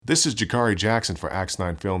This is Jakari Jackson for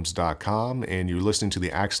Acts9Films.com, and you're listening to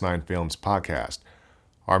the Acts 9 Films podcast.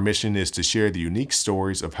 Our mission is to share the unique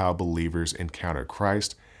stories of how believers encounter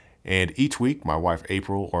Christ, and each week, my wife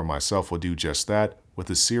April or myself will do just that with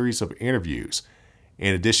a series of interviews.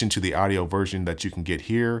 In addition to the audio version that you can get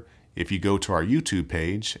here, if you go to our YouTube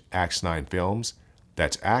page, Acts 9 Films,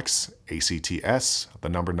 that's Acts, A-C-T-S, the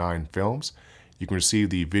number 9 Films, you can receive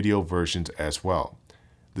the video versions as well.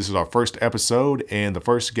 This is our first episode, and the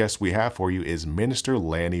first guest we have for you is Minister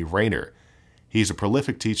Lanny Rayner. He's a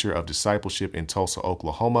prolific teacher of discipleship in Tulsa,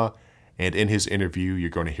 Oklahoma, and in his interview, you're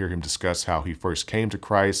going to hear him discuss how he first came to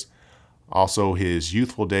Christ, also his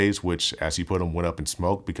youthful days, which, as he put them, went up in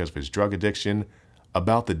smoke because of his drug addiction,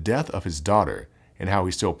 about the death of his daughter, and how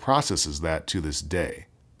he still processes that to this day.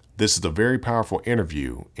 This is a very powerful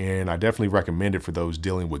interview, and I definitely recommend it for those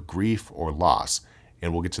dealing with grief or loss,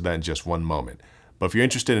 and we'll get to that in just one moment. But if you're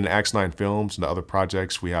interested in Acts 9 Films and the other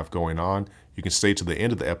projects we have going on, you can stay to the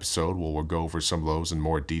end of the episode where we'll go over some of those in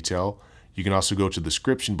more detail. You can also go to the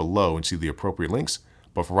description below and see the appropriate links.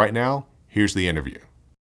 But for right now, here's the interview.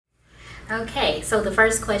 Okay, so the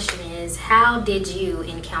first question is, how did you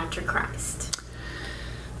encounter Christ?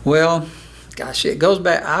 Well, gosh, it goes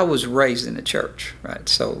back. I was raised in a church, right?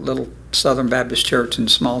 So little Southern Baptist church in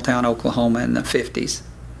small town Oklahoma in the 50s.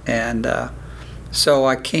 And so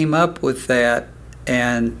I came up with that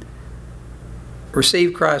and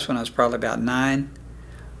received Christ when I was probably about 9.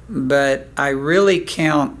 But I really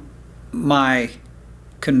count my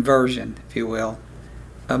conversion, if you will,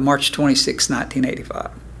 March 26,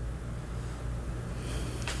 1985.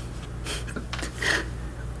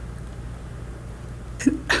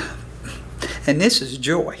 And this is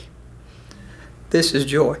joy. This is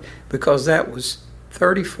joy because that was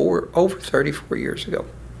over 34 years ago.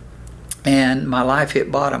 And my life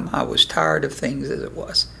hit bottom. I was tired of things as it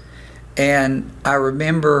was. And I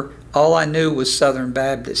remember all I knew was Southern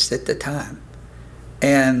Baptist at the time.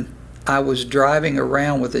 And I was driving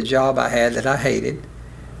around with a job I had that I hated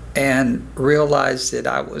and realized that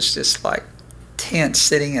I was just like tense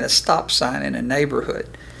sitting at a stop sign in a neighborhood.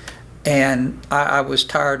 And I was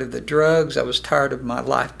tired of the drugs. I was tired of my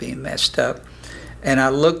life being messed up. And I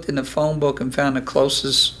looked in the phone book and found the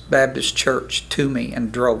closest Baptist church to me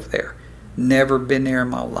and drove there. Never been there in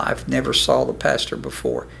my life. Never saw the pastor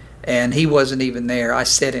before. And he wasn't even there. I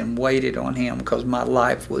sat and waited on him because my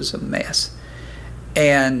life was a mess.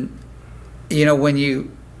 And, you know, when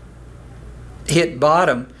you hit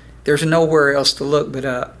bottom, there's nowhere else to look but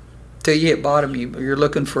up. Till you hit bottom, you're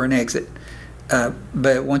looking for an exit.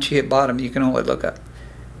 But once you hit bottom, you can only look up.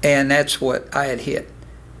 And that's what I had hit.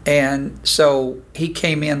 And so he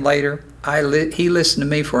came in later. He listened to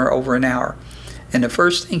me for over an hour. And the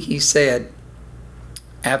first thing he said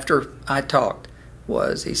after I talked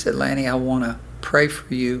was, he said, "Lanny, I want to pray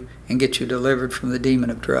for you and get you delivered from the demon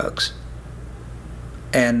of drugs."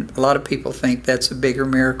 And a lot of people think that's a bigger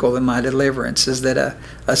miracle than my deliverance, is that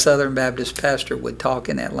a Southern Baptist pastor would talk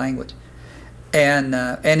in that language.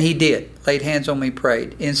 And he did. Laid hands on me,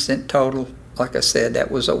 prayed. Instant, total. Like I said,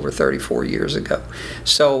 that was over 34 years ago.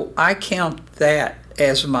 So I count that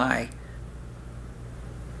as my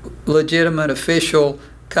legitimate, official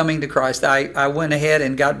coming to Christ. I went ahead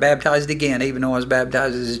and got baptized again, even though I was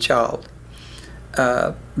baptized as a child.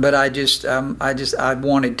 But I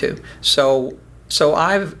wanted to. So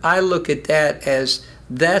I look at that as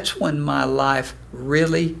that's when my life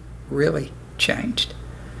really, really changed.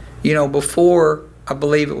 You know, before I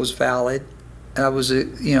believe it was valid. I was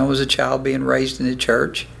a child being raised in the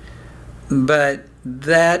church, but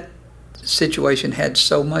that situation had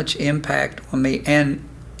so much impact on me and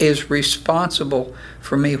is responsible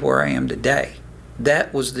for me where I am today.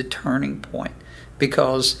 That was the turning point,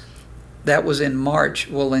 because that was in March.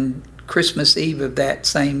 Well, in Christmas Eve of that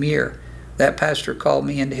same year, that pastor called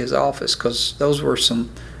me into his office because those were some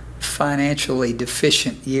financially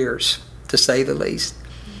deficient years, to say the least.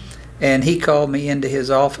 And he called me into his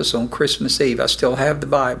office on Christmas Eve. I still have the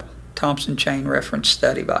Bible, Thompson Chain Reference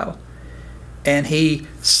Study Bible. And he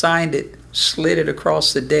signed it, slid it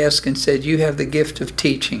across the desk and said, "You have the gift of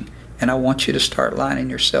teaching, and I want you to start lining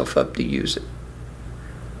yourself up to use it."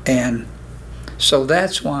 And so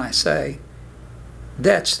that's why I say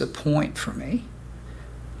that's the point for me.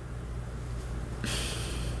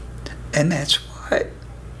 And that's why it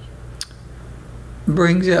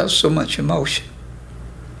brings out so much emotion.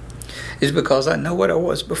 Is because I know what I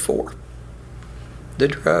was before. The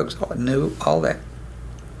drugs, I knew all that.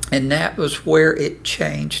 And that was where it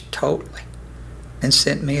changed totally and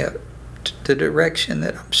sent me up to the direction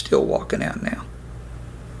that I'm still walking out now.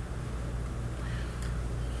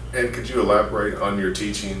 And could you elaborate on your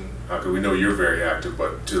teaching Because we know you're very active,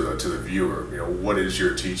 but to the viewer, what is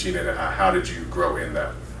your teaching and how did you grow in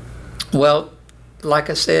that? Well, like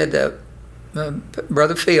I said,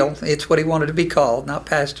 Brother Phil, it's what he wanted to be called, not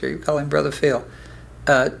pastor, you call him Brother Phil,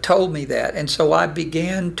 told me that. And so I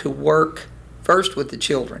began to work first with the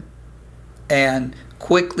children and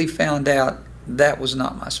quickly found out that was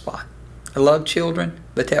not my spot. I love children,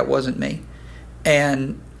 but that wasn't me.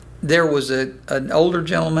 And there was an older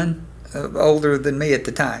gentleman, older than me at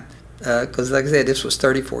the time, because like I said, this was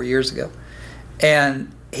 34 years ago.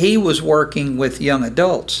 And he was working with young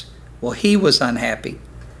adults. Well, he was unhappy.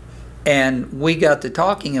 And we got to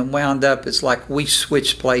talking and wound up, it's like we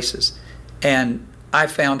switched places. And I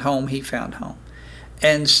found home, he found home.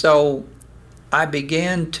 And so I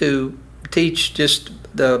began to teach just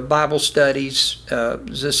the Bible studies,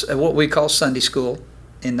 just what we call Sunday school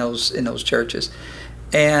in those churches.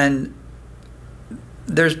 And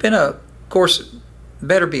there's been of course,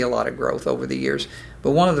 better be a lot of growth over the years.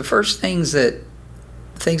 But one of the first things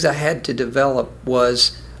I had to develop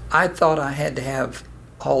was I thought I had to have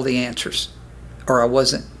all the answers, or I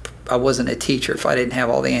wasn't a teacher if I didn't have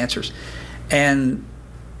all the answers. And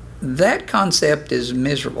that concept is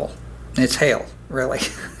miserable. It's hell, really.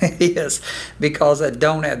 It is, because I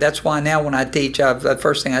don't have. That's why now when I teach, the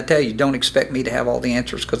first thing I tell you, don't expect me to have all the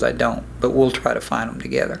answers, because I don't. But we'll try to find them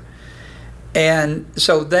together. And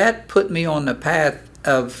so that put me on the path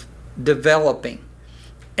of developing.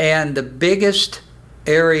 And the biggest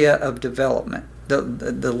area of development,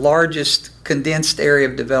 the largest condensed area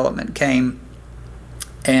of development came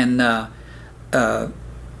and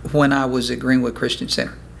when I was at Greenwood Christian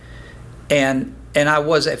Center. And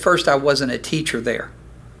at first I wasn't a teacher there,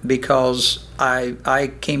 because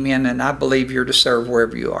I came in and I believe you're to serve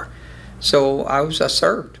wherever you are. So I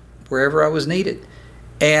served wherever I was needed.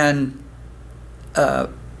 And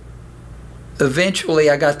eventually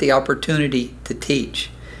I got the opportunity to teach.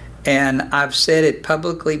 And I've said it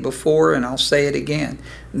publicly before, and I'll say it again,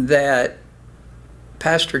 that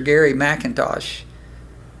Pastor Gary McIntosh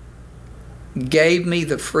gave me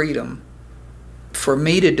the freedom for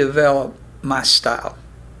me to develop my style.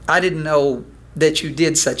 I didn't know that you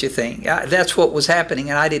did such a thing. That's what was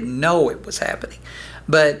happening, and I didn't know it was happening.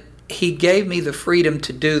 But he gave me the freedom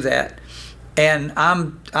to do that. And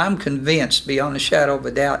I'm convinced, beyond a shadow of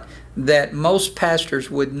a doubt, that most pastors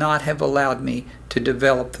would not have allowed me to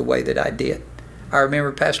develop the way that I did. I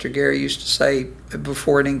remember Pastor Gary used to say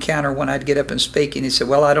before an encounter when I'd get up and speak, and he said,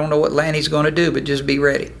 well, I don't know what Lanny's going to do, but just be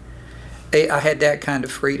ready. I had that kind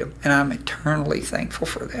of freedom, and I'm eternally thankful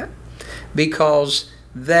for that, because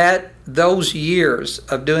those years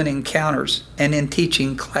of doing encounters and in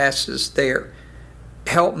teaching classes there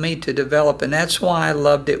helped me to develop. And that's why I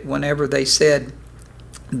loved it whenever they said,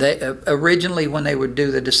 originally when they would do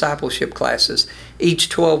the discipleship classes, each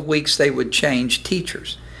 12 weeks they would change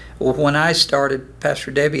teachers. Well, when I started,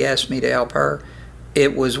 Pastor Debbie asked me to help her.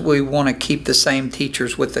 It was, we want to keep the same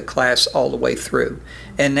teachers with the class all the way through.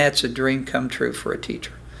 And that's a dream come true for a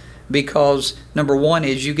teacher. Because number one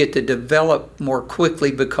is you get to develop more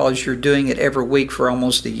quickly because you're doing it every week for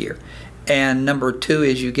almost a year. And number two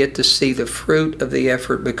is you get to see the fruit of the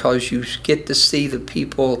effort, because you get to see the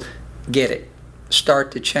people get it,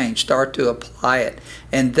 start to change, start to apply it.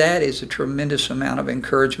 And that is a tremendous amount of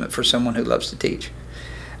encouragement for someone who loves to teach.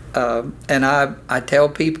 And I tell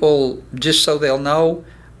people, just so they'll know,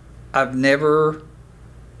 I've never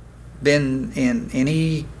been in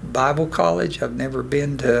any Bible college. I've never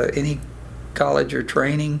been to any college or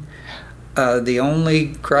training. The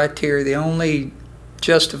only criteria, the only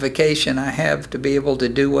justification I have to be able to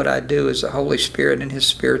do what I do is the Holy Spirit and His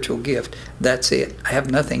spiritual gift. That's it. I have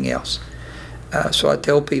nothing else. So I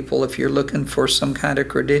tell people, if you're looking for some kind of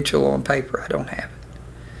credential on paper, I don't have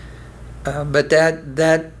it. But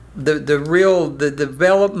the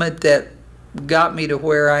development that got me to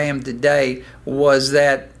where I am today was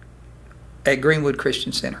that at Greenwood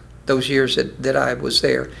Christian Center, those years that I was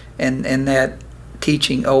there, and that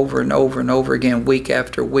teaching over and over and over again, week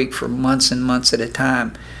after week, for months and months at a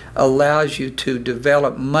time, allows you to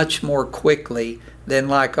develop much more quickly than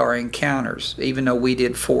like our encounters. Even though we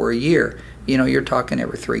did 4 a year, you're talking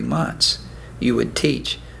every 3 months you would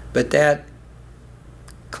teach. But that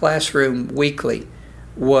classroom weekly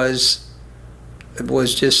was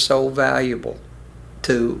just so valuable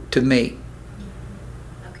to me.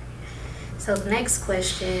 Okay. So the next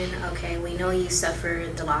question, we know you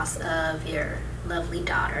suffered the loss of your lovely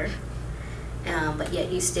daughter, but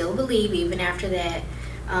yet you still believe even after that.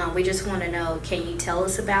 We just want to know, can you tell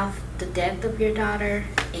us about the death of your daughter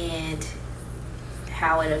and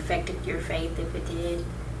how it affected your faith, if it did,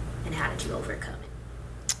 and how did you overcome it?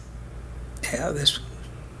 Yeah,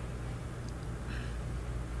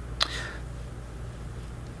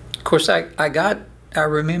 course, I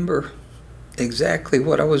remember exactly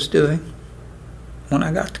what I was doing when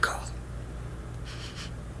I got the call.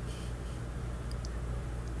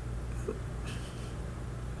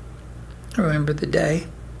 I remember the day.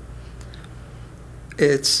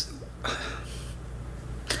 It's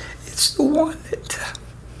the one that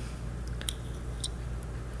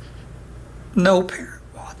no parent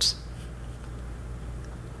wants.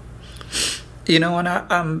 You know, and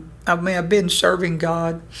I've been serving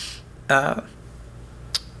God, and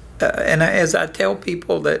as I tell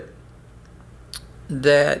people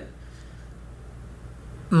that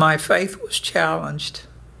my faith was challenged.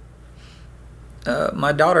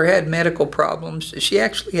 My daughter had medical problems. She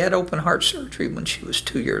actually had open heart surgery when she was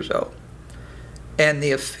 2 years old. And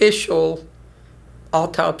the official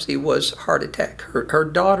autopsy was heart attack. Her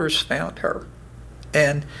daughters found her.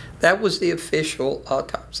 And that was the official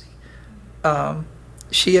autopsy.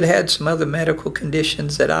 She had had some other medical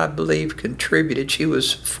conditions that I believe contributed. She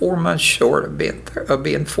was 4 months short of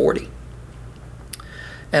being 40.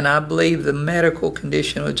 And I believe the medical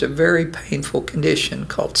condition was a very painful condition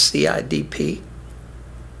called CIDP.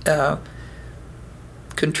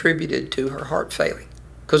 Contributed to her heart failing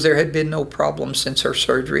because there had been no problem since her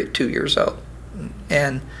surgery at 2 years old.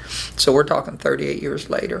 And so we're talking 38 years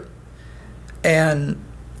later. And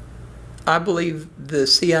I believe the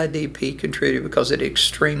CIDP contributed because it was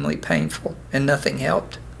extremely painful and nothing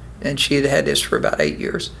helped. And she had had this for about 8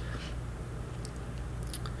 years.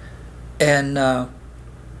 And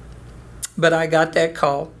but I got that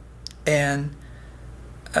call, and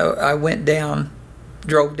I went down,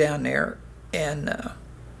 drove down there, and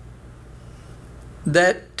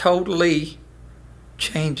that totally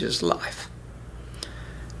changes life.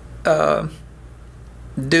 Do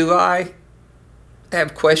I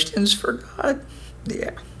have questions for God?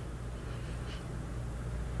 Yeah.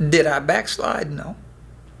 Did I backslide? No.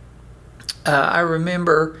 I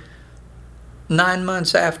remember 9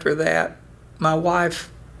 months after that, my wife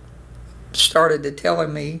started to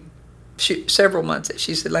telling me, several months,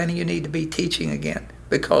 she said, "Lanny, you need to be teaching again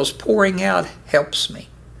because pouring out helps me."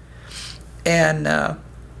 And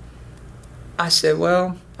I said,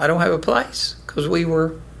 "Well, I don't have a place," because we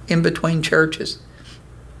were in between churches.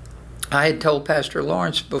 I had told Pastor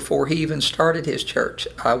Lawrence before he even started his church,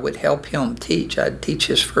 I would help him teach. I'd teach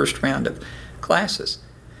his first round of classes.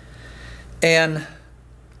 And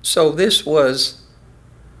so this was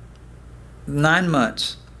 9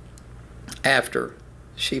 months after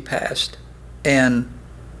she passed, and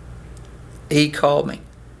he called me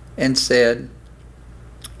and said,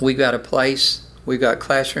 "We got a place, we got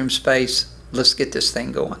classroom space, let's get this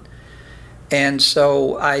thing going." And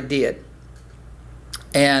so I did.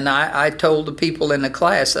 And I told the people in the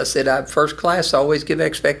class, I said, first class, I always give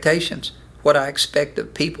expectations, what I expect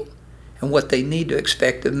of people and what they need to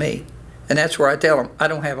expect of me. And that's where I tell them, I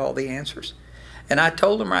don't have all the answers. And I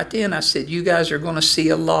told them right then, I said, you guys are going to see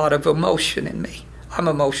a lot of emotion in me. I'm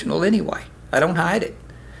emotional anyway. I don't hide it.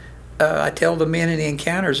 I tell the men in the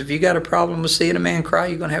encounters, if you got a problem with seeing a man cry,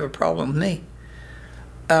 you're going to have a problem with me.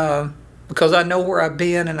 Because I know where I've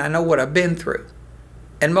been and I know what I've been through.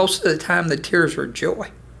 And most of the time the tears are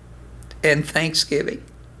joy and thanksgiving.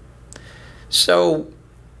 So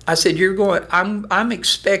I said, I'm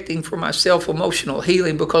expecting for myself emotional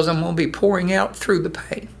healing because I'm going to be pouring out through the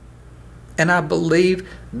pain. And I believe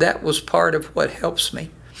that was part of what helps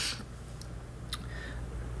me.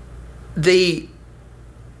 It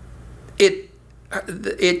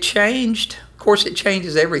changed. Of course, it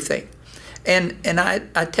changes everything. And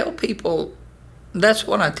I tell people, that's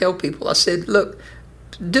what I tell people. I said, look,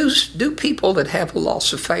 do people that have a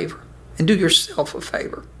loss of favor, and do yourself a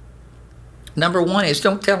favor. Number one is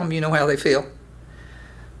don't tell them you know how they feel.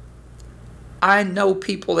 I know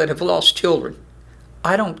people that have lost children.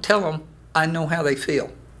 I don't tell them I know how they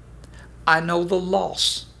feel. I know the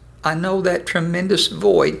loss. I know that tremendous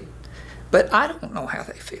void, but I don't know how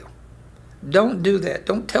they feel. Don't do that.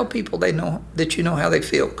 Don't tell people they know that you know how they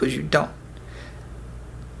feel, because you don't.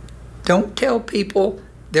 Don't tell people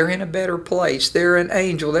they're in a better place. They're an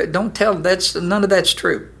angel. Don't tell them none of that's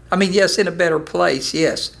true. I mean, yes, in a better place,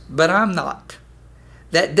 yes, but I'm not.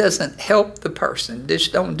 That doesn't help the person.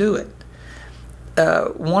 Just don't do it.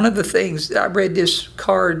 One of the things, I read this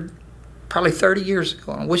card probably 30 years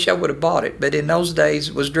ago. I wish I would have bought it, but in those days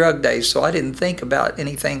it was drug days, so I didn't think about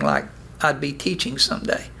anything like I'd be teaching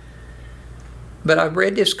someday. But I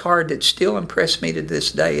read this card that still impressed me to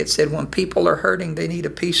this day. It said, when people are hurting, they need a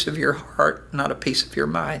piece of your heart, not a piece of your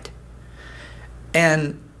mind.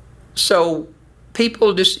 And so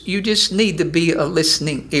people you just need to be a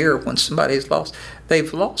listening ear when somebody's lost.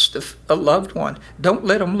 They've lost a loved one. Don't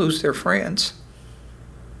let them lose their friends.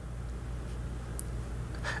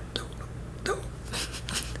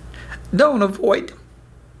 Don't avoid them.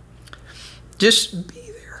 Just be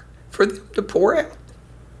there for them to pour out.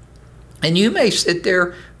 And you may sit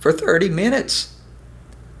there for 30 minutes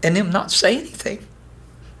and them not say anything,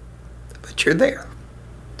 but you're there.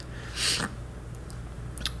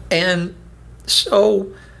 And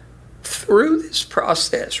so through this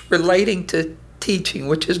process relating to teaching,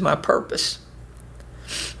 which is my purpose,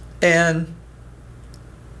 and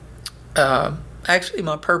actually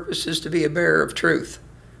my purpose is to be a bearer of truth.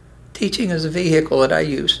 Teaching is a vehicle that I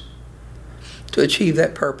use to achieve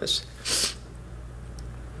that purpose.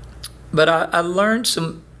 But I learned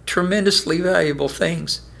some tremendously valuable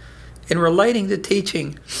things. In relating to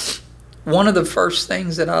teaching, one of the first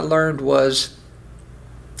things that I learned was,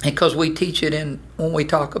 because we teach it when we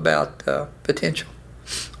talk about potential,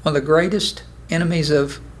 one of the greatest enemies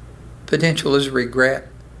of potential is regret.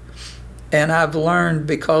 And I've learned,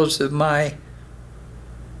 because of my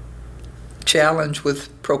challenge with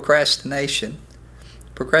procrastination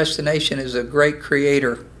is a great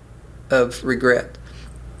creator of regret.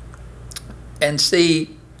 And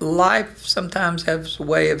see, life sometimes has a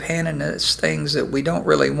way of handing us things that we don't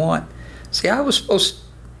really want. See,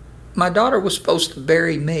 my daughter was supposed to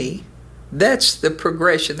bury me. That's the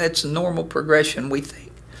progression. That's the normal progression, we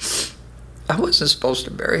think. I wasn't supposed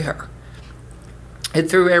to bury her. It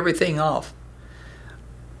threw everything off.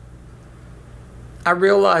 I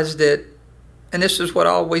realized that, and this is what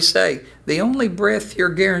I always say, the only breath you're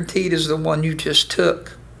guaranteed is the one you just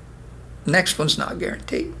took. Next one's not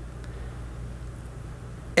guaranteed.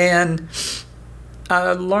 And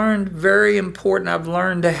I learned very important, I've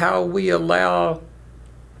learned how we allow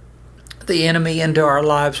the enemy into our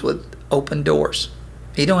lives with open doors.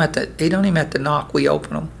 He don't even have to knock, we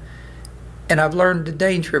open them. And I've learned the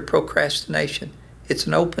danger of procrastination. It's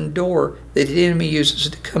an open door that the enemy uses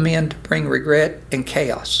to come in to bring regret and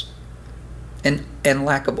chaos and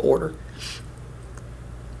lack of order.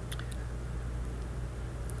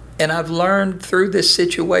 And I've learned through this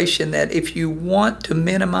situation that if you want to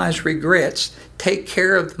minimize regrets, take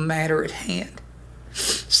care of the matter at hand.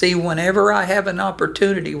 See, whenever I have an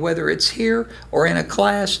opportunity, whether it's here or in a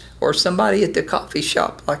class or somebody at the coffee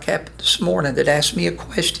shop, like happened this morning, that asked me a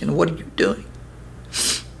question, what are you doing?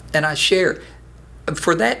 And I share.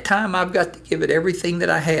 For that time, I've got to give it everything that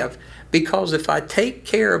I have. Because if I take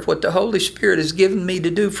care of what the Holy Spirit has given me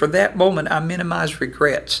to do for that moment, I minimize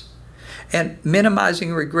regrets. And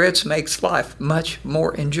minimizing regrets makes life much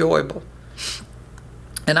more enjoyable.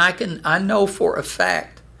 And I know for a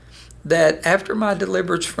fact that after my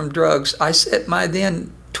deliverance from drugs, I set my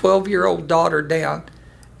then 12-year-old daughter down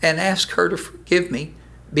and asked her to forgive me,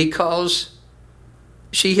 because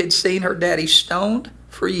she had seen her daddy stoned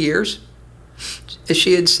for years.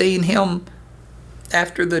 She had seen him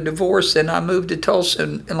after the divorce, and I moved to Tulsa.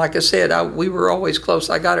 And like I said, we were always close.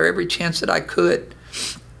 I got her every chance that I could,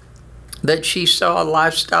 that she saw a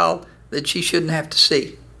lifestyle that she shouldn't have to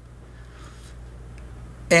see.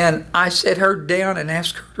 And I set her down and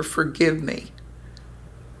asked her to forgive me.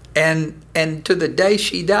 And to the day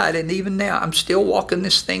she died, and even now, I'm still walking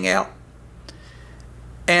this thing out.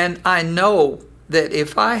 And I know that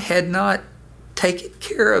if I had not taken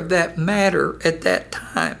care of that matter at that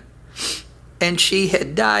time, and she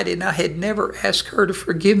had died and I had never asked her to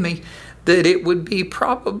forgive me, that it would be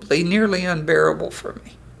probably nearly unbearable for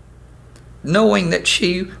me, knowing that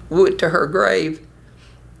she went to her grave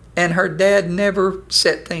and her dad never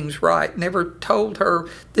set things right, never told her,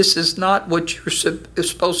 this is not what you're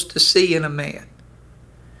supposed to see in a man.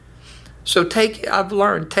 So I've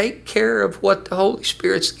learned, take care of what the Holy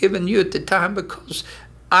Spirit's given you at the time, because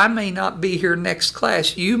I may not be here next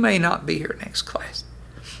class. You may not be here next class.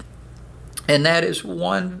 And that is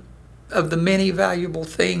one of the many valuable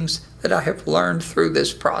things that I have learned through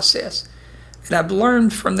this process. And I've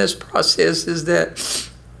learned from this process is that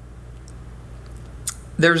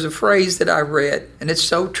there's a phrase that I read, and it's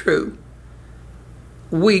so true.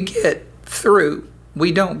 We get through,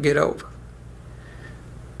 we don't get over.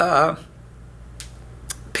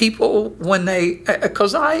 People,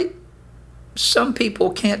 some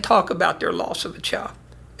people can't talk about their loss of a child.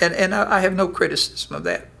 And I have no criticism of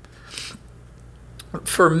that.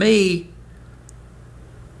 For me,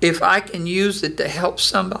 if I can use it to help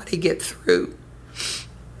somebody get through,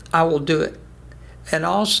 I will do it. And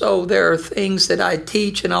also there are things that I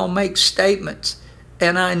teach and I'll make statements.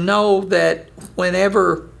 And I know that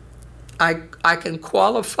whenever I can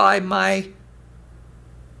qualify my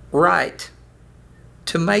right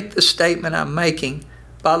to make the statement I'm making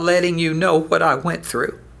by letting you know what I went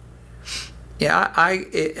through. Yeah,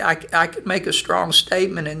 I could make a strong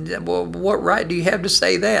statement and, well, what right do you have to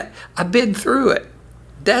say that? I've been through it.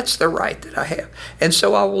 That's the right that I have. And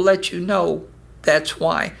so I will let you know that's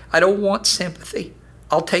why. I don't want sympathy.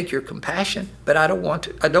 I'll take your compassion, but I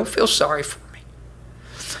don't feel sorry for me.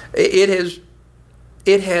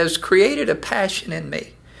 It has created a passion in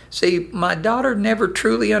me. See, my daughter never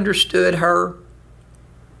truly understood her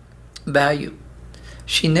value.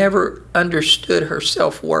 She never understood her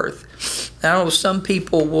self-worth. I know some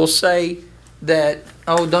people will say that,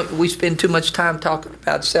 oh, don't we spend too much time talking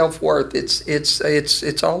about self-worth?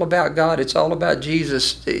 It's all about God. It's all about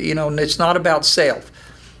Jesus. And it's not about self.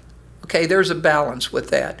 Okay, there's a balance with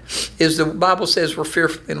that. The Bible says we're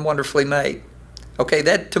fearfully and wonderfully made. Okay,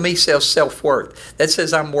 that to me says self-worth. That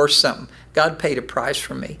says I'm worth something. God paid a price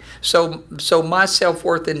for me. So my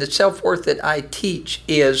self-worth and the self-worth that I teach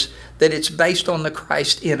is that it's based on the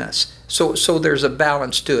Christ in us. So there's a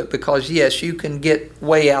balance to it, because yes, you can get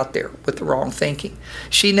way out there with the wrong thinking.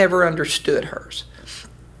 She never understood hers.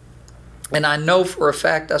 And I know for a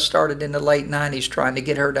fact I started in the late 90s trying to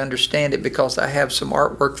get her to understand it, because I have some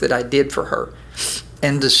artwork that I did for her.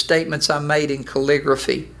 And the statements I made in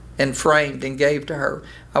calligraphy and framed and gave to her,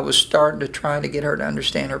 I was starting to try to get her to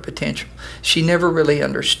understand her potential. She never really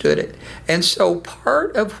understood it. And so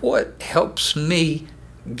part of what helps me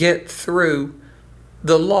get through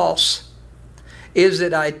the loss is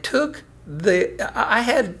that I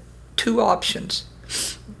had two options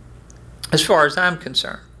as far as I'm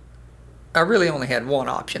concerned. I really only had one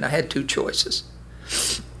option. I had two choices.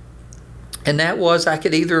 And that was, I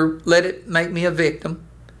could either let it make me a victim,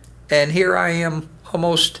 and here I am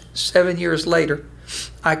almost 7 years later.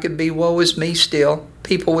 I could be woe is me still.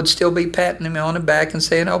 People would still be patting me on the back and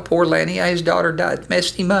saying, oh, poor Lanny, his daughter died,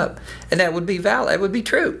 messed him up. And that would be valid. That would be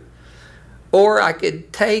true. Or I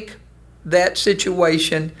could take that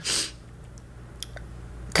situation,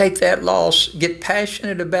 take that loss, get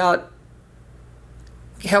passionate about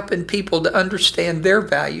helping people to understand their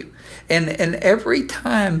value. And every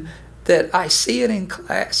time that I see it in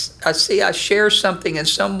class, I share something and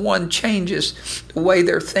someone changes the way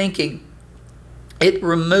they're thinking, it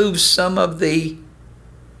removes some of the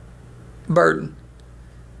burden,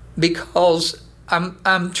 because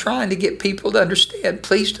I'm trying to get people to understand,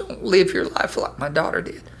 please don't live your life like my daughter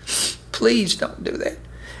did. Please don't do that.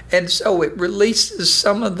 And so it releases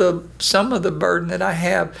some of the burden that I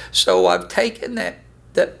have. So I've taken that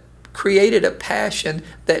created a passion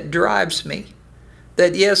that drives me.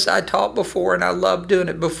 That yes, I taught before and I loved doing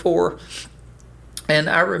it before. And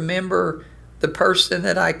I remember the person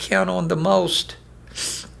that I count on the most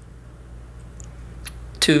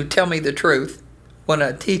to tell me the truth when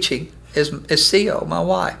I'm teaching is CO, my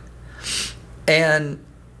wife. And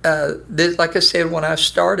like I said, when I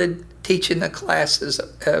started teaching the classes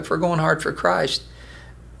for Going Hard for Christ,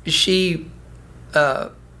 she,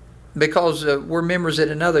 because we're members at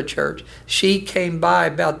another church, she came by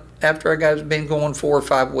about after I had been going 4 or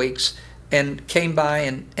 5 weeks, and came by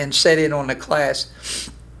and sat in on the class.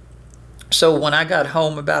 So when I got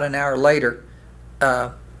home about an hour later,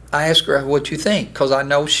 I asked her what you think, because I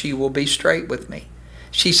know she will be straight with me.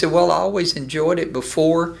 She said, well, I always enjoyed it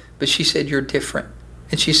before, but she said, you're different.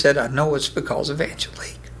 And she said, I know it's because of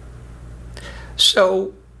Angelique.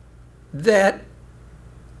 So that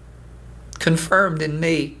confirmed in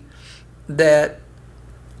me that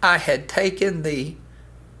I had taken the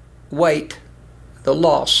weight, the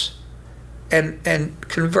loss, and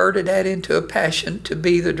converted that into a passion to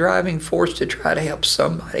be the driving force to try to help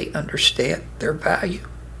somebody understand their value.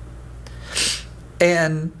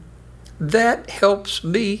 And that helps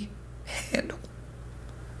me handle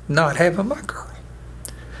not having my girl.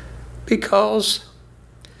 Because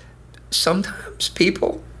sometimes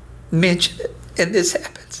people mention it, and this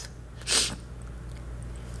happens,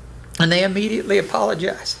 and they immediately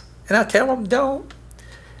apologize. And I tell them, don't,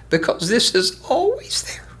 because this is always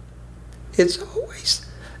there. It's always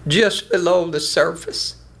just below the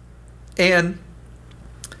surface. And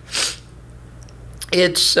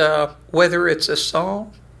it's, whether it's a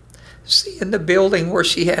song, seeing the building where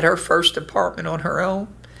she had her first apartment on her own,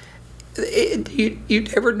 you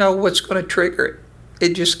never know what's going to trigger it.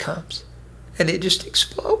 It just comes, and it just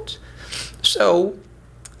explodes. So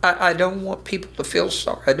I don't want people to feel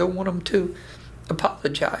sorry. I don't want them to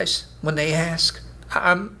apologize when they ask.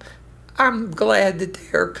 I'm glad that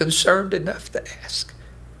they're concerned enough to ask.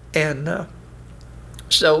 And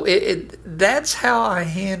so that's how I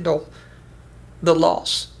handle the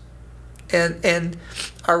loss. And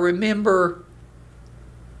I remember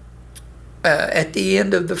at the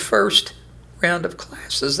end of the first round of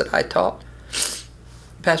classes that I taught,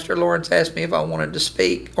 Pastor Lawrence asked me if I wanted to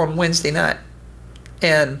speak on Wednesday night.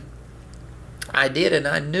 And I did, and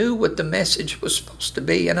I knew what the message was supposed to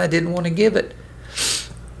be, and I didn't want to give it.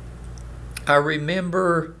 I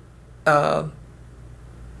remember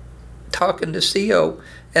talking to CO,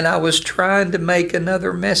 and I was trying to make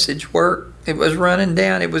another message work. It was running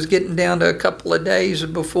down. It was getting down to a couple of days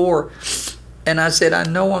before. And I said, I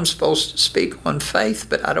know I'm supposed to speak on faith,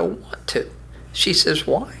 but I don't want to. She says,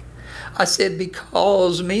 why? I said,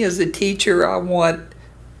 because me as a teacher, I want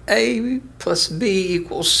A plus B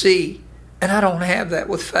equals C. And I don't have that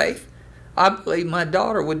with faith. I believe my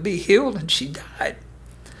daughter would be healed and she died.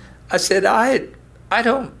 I said, I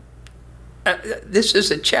don't, this is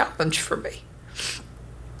a challenge for me.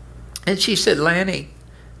 And she said, Lanny,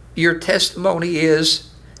 your testimony is,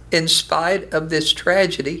 in spite of this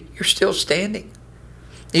tragedy, you're still standing.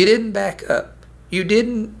 You didn't back up. You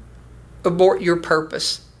didn't abort your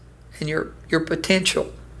purpose and your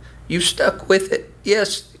potential. You stuck with it.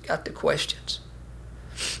 Yes, you got the questions.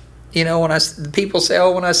 You know, when people say,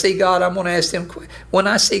 oh, when I see God, I'm going to ask them. When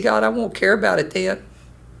I see God, I won't care about it then.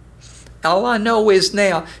 All I know is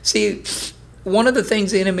now. See, one of the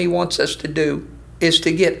things the enemy wants us to do is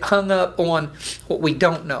to get hung up on what we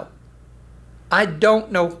don't know. I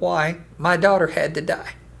don't know why my daughter had to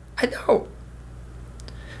die. I don't.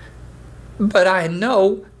 But I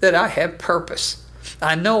know that I have purpose.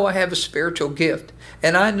 I know I have a spiritual gift.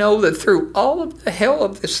 And I know that through all of the hell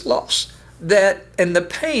of this loss, that and the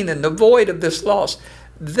pain and the void of this loss,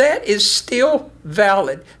 that is still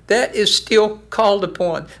valid. That is still called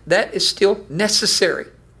upon. That is still necessary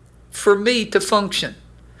for me to function.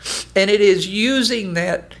 And it is using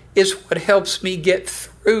that is what helps me get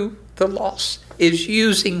through the loss, is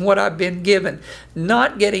using what I've been given,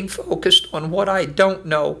 not getting focused on what I don't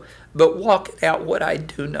know, but walking out what I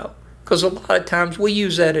do know. Because a lot of times we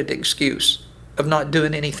use that as an excuse of not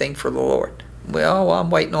doing anything for the Lord. Well, I'm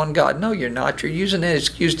waiting on God. No, you're not. You're using that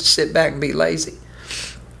excuse to sit back and be lazy.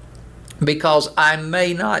 Because I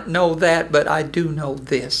may not know that, but I do know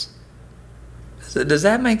this. Does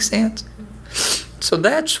that make sense? So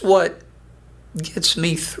that's what gets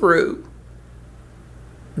me through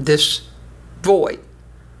this void.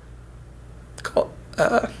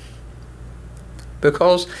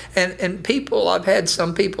 Because, and people, I've had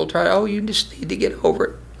some people try, oh, you just need to get over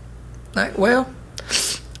it. Like, well,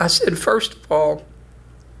 I said, first of all,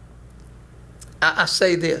 I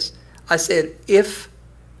say this. I said, if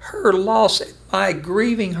her loss, my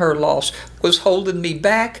grieving her loss, was holding me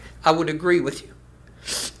back, I would agree with you.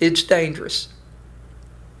 It's dangerous.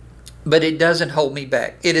 But it doesn't hold me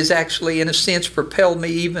back. It has actually, in a sense, propelled me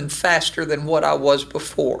even faster than what I was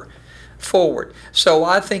before, forward. So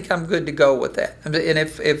I think I'm good to go with that. And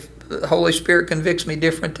if the Holy Spirit convicts me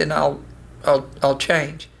different, then I'll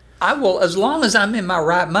change. I will, as long as I'm in my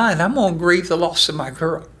right mind, I'm going to grieve the loss of my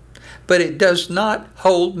girl. But it does not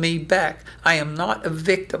hold me back. I am not a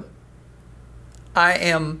victim. I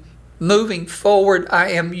am moving forward.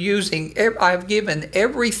 I've given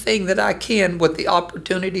everything that I can with the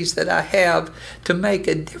opportunities that I have to make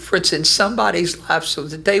a difference in somebody's life so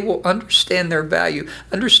that they will understand their value,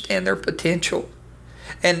 understand their potential,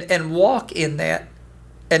 and walk in that,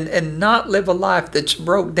 and not live a life that's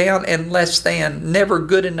broke down and less than, never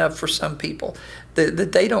good enough for some people,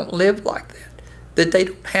 that they don't live like that they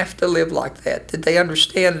don't have to live like that they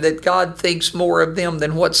understand that God thinks more of them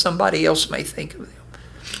than what somebody else may think of them.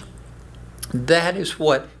 That is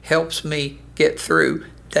what helps me get through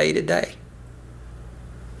day to day.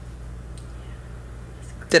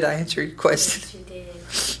 Did I answer your question? Yes, you did.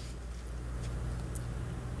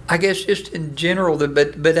 I guess just in general,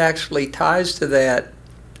 but actually ties to that,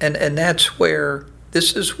 and that's where,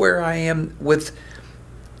 this is where I am with,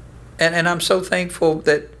 and I'm so thankful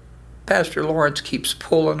that Pastor Lawrence keeps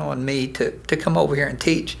pulling on me to come over here and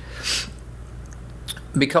teach,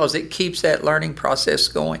 because it keeps that learning process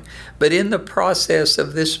going. But in the process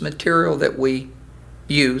of this material that we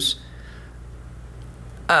use,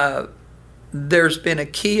 there's been a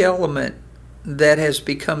key element that has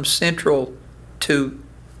become central to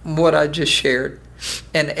what I just shared,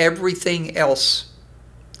 and everything else,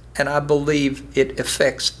 and I believe it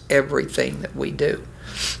affects everything that we do.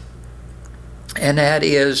 And that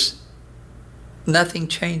is, nothing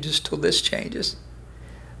changes till this changes.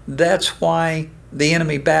 That's why the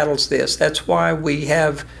enemy battles this. That's why we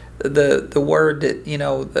have the word that,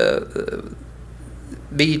 the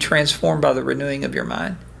be transformed by the renewing of your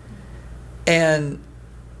mind. And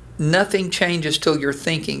nothing changes till your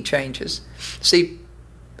thinking changes. See,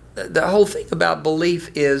 the whole thing about belief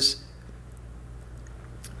is,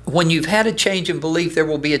 when you've had a change in belief, there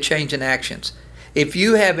will be a change in actions. If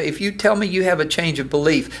you tell me you have a change of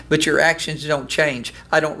belief, but your actions don't change,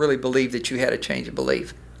 I don't really believe that you had a change of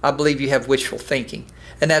belief. I believe you have wishful thinking.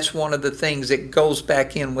 And that's one of the things that goes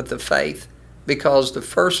back in with the faith because the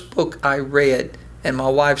first book I read, and my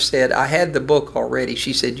wife said, I had the book already.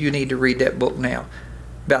 She said, you need to read that book now.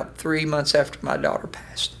 About 3 months after my daughter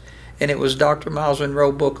passed. And it was Dr. Miles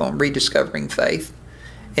Monroe book on rediscovering faith.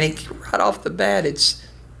 And he, right off the bat, it's,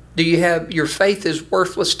 your faith is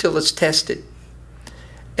worthless till it's tested.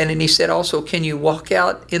 And then he said also, can you walk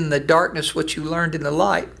out in the darkness what you learned in the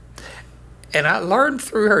light? And I learned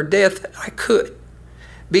through her death that I could.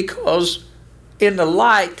 Because in the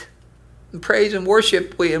light, praise and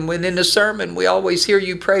worship, and within the sermon, we always hear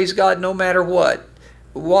you praise God no matter what.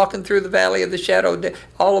 Walking through the valley of the shadow of death,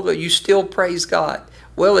 all of it, you still praise God.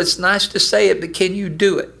 Well, it's nice to say it, but can you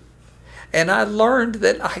do it? And I learned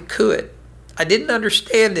that I could. I didn't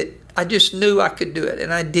understand it. I just knew I could do it,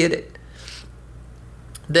 and I did it.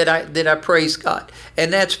 That I praise God.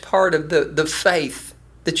 And that's part of the faith,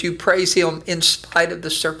 that you praise Him in spite of the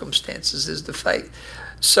circumstances, is the faith.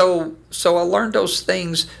 So I learned those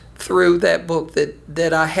things through that book,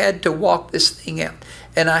 that I had to walk this thing out.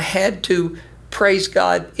 And I had to praise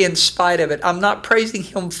God in spite of it. I'm not praising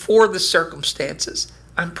Him for the circumstances.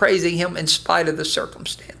 I'm praising Him in spite of the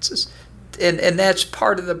circumstances. And that's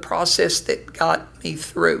part of the process that got me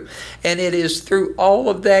through. And it is through all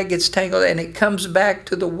of that gets tangled, and it comes back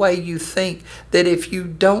to the way you think, that if you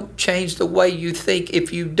don't change the way you think,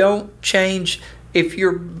 if you don't change, if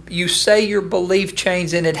you say your belief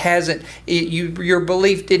changed and it hasn't, your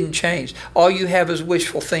belief didn't change. All you have is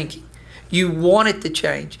wishful thinking. You want it to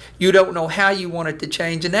change. You don't know how you want it to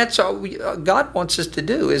change. And that's all God wants us to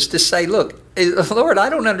do, is to say, look, Lord, I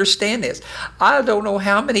don't understand this. I don't know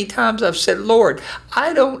how many times I've said, Lord,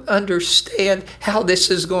 I don't understand how this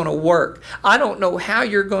is going to work. I don't know how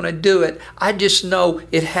you're going to do it. I just know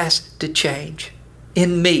it has to change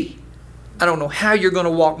in me. I don't know how you're going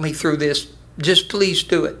to walk me through this. Just please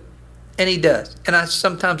do it. And He does. And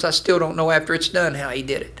sometimes I still don't know after it's done how He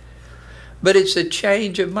did it. But it's a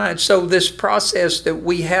change of mind. So this process that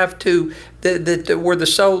we have to, that we're the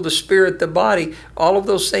soul, the spirit, the body, all of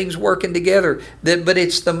those things working together. But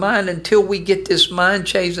it's the mind. Until we get this mind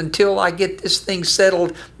changed, until I get this thing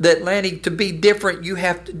settled, that Lanny, to be different, you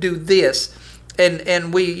have to do this.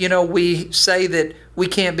 And we say that we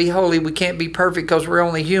can't be holy, we can't be perfect because we're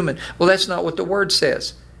only human. Well, that's not what the Word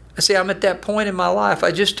says. I see, I'm at that point in my life.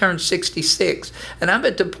 I just turned 66. And I'm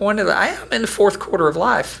at the point of, I am in the fourth quarter of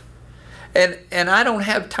life. And I don't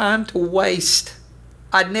have time to waste.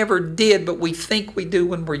 I never did, but we think we do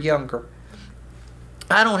when we're younger.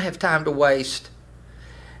 I don't have time to waste.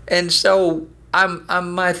 And so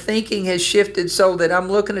my thinking has shifted so that I'm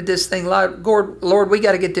looking at this thing like, Lord, we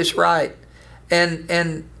got to get this right.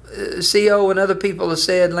 And CO and other people have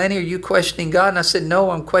said, Lanny, are you questioning God? And I said,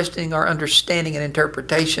 no, I'm questioning our understanding and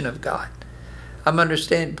interpretation of God. I'm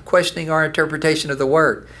questioning our interpretation of the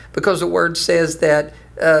Word, because the Word says that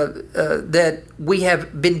that we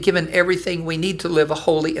have been given everything we need to live a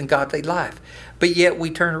holy and godly life. But yet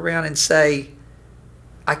we turn around and say,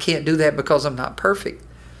 I can't do that because I'm not perfect.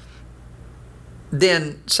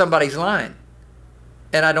 Then somebody's lying.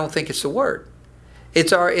 And I don't think it's the Word.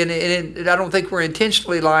 And I don't think we're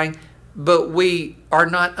intentionally lying, but we are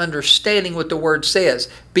not understanding what the Word says,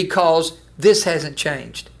 because this hasn't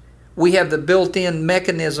changed. We have the built-in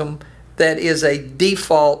mechanism that is a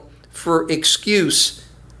default for excuse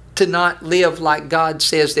to not live like God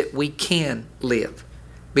says that we can live,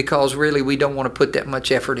 because really we don't want to put that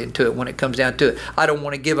much effort into it when it comes down to it. I don't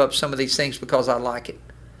want to give up some of these things because I like it.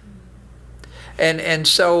 And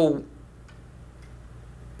so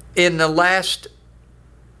in the last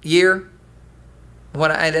year,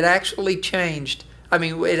 and it actually changed,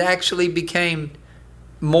 it actually became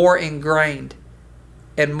more ingrained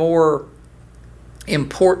and more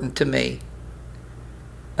important to me,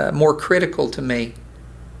 more critical to me,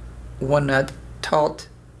 when I taught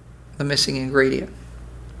The Missing Ingredient.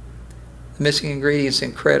 The Missing Ingredient is an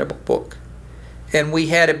incredible book. And we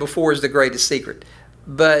had it before as The Greatest Secret.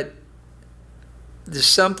 But there's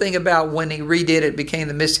something about when he redid it, became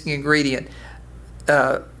The Missing Ingredient,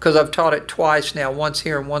 because I've taught it twice now, once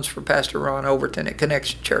here and once for Pastor Ron Overton at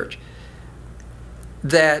Connection Church,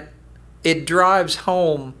 that it drives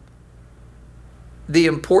home the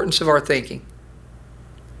importance of our thinking,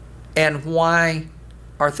 and why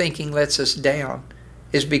our thinking lets us down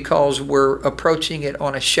is because we're approaching it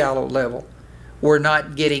on a shallow level. We're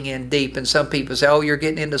not getting in deep. And some people say, oh, you're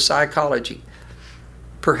getting into psychology.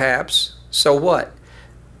 Perhaps. So what?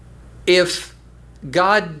 If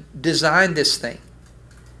God designed this thing,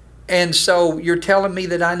 and so you're telling me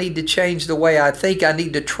that I need to change the way I think, I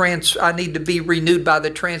need to be renewed by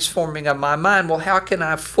the transforming of my mind. Well, how can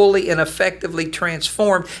I fully and effectively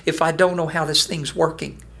transform if I don't know how this thing's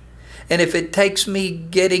working? And if it takes me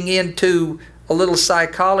getting into a little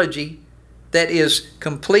psychology that is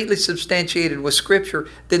completely substantiated with Scripture,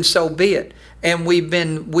 then so be it. And we've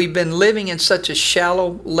been living in such a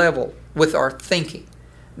shallow level with our thinking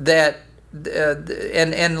that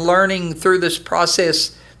and learning through this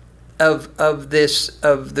process of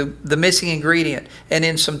the missing ingredient, and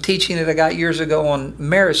in some teaching that I got years ago on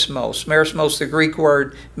merismos. Merismos, the Greek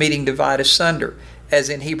word meaning divide asunder, as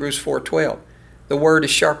in Hebrews 4:12. The word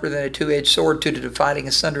is sharper than a two-edged sword to the dividing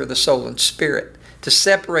asunder of the soul and spirit, to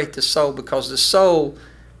separate the soul, because the soul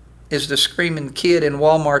is the screaming kid in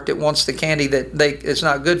Walmart that wants the candy that it's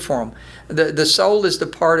not good for them. The soul is the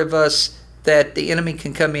part of us that the enemy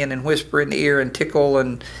can come in and whisper in the ear and tickle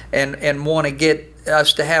and want to get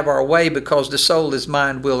us to have our way, because the soul is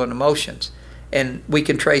mind, will, and emotions. And we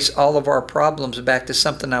can trace all of our problems back to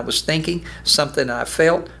something I was thinking, something I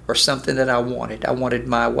felt, or something that I wanted. I wanted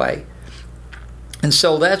my way. And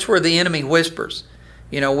so that's where the enemy whispers.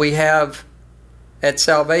 We have at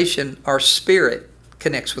salvation, our spirit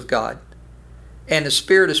connects with God. And the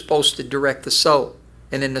spirit is supposed to direct the soul.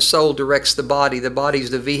 And then the soul directs the body. The body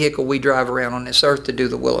is the vehicle we drive around on this earth to do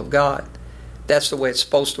the will of God. That's the way it's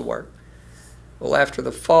supposed to work. Well, after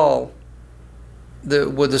the fall,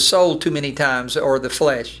 the soul too many times, or the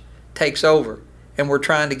flesh, takes over. And we're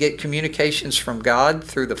trying to get communications from God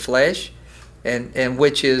through the flesh, and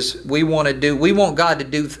which is we want God to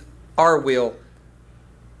do our will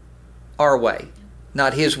our way,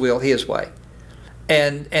 not His will His way.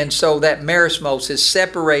 And so that merismos is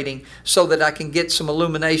separating so that I can get some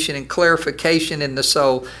illumination and clarification in the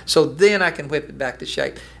soul, so then I can whip it back to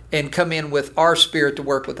shape and come in with our spirit to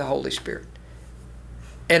work with the Holy Spirit.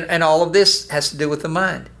 And all of this has to do with the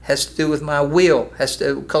mind, has to do with my will,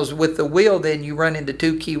 because with the will then you run into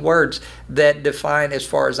two key words that define, as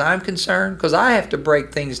far as I'm concerned, because I have to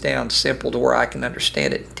break things down simple to where I can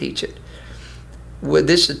understand it and teach it.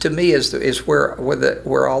 This to me is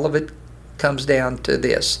where all of it comes down to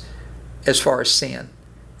this, as far as sin,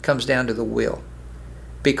 comes down to the will.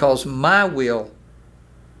 Because my will,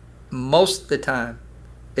 most of the time,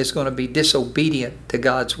 is going to be disobedient to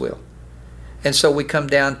God's will. And so we come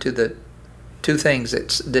down to the two things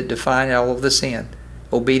that define all of the sin: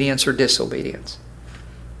 obedience or disobedience.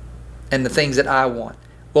 And the things that I want.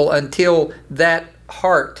 Well, until that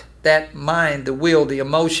heart, that mind, the will, the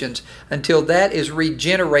emotions, until that is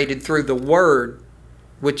regenerated through the Word,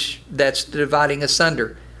 which that's dividing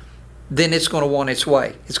asunder, then it's going to want its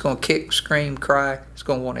way. It's going to kick, scream, cry. It's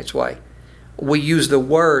going to want its way. We use the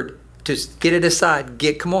Word to get it aside.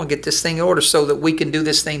 Get this thing in order so that we can do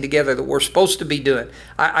this thing together that we're supposed to be doing.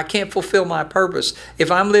 I can't fulfill my purpose if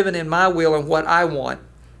I'm living in my will and what I want.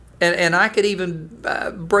 And I could even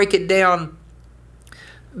break it down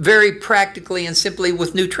very practically and simply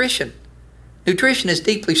with nutrition. Nutrition is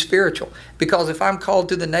deeply spiritual, because if I'm called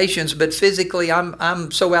to the nations, but physically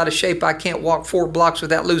I'm so out of shape I can't walk 4 blocks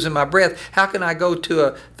without losing my breath, how can I go to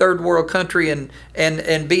a third world country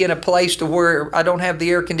and be in a place to where I don't have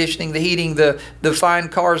the air conditioning, the heating, the fine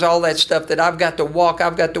cars, all that stuff that I've got to walk,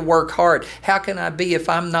 I've got to work hard? How can I be if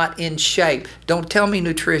I'm not in shape? Don't tell me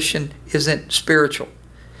nutrition isn't spiritual.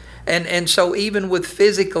 And so even with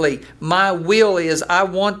physically, my will is I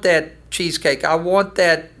want that cheesecake. I want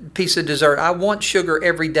that piece of dessert. I want sugar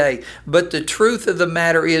every day. But the truth of the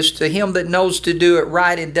matter is, to him that knows to do it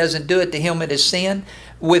right and doesn't do it, to him it is sin.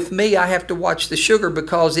 With me, I have to watch the sugar,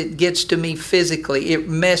 because it gets to me physically. It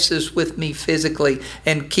messes with me physically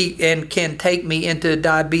and can take me into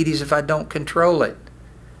diabetes if I don't control it.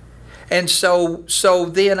 And so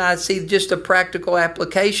then I see just a practical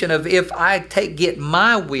application of, if I get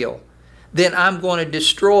my will, then I'm going to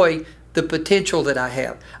destroy the potential that I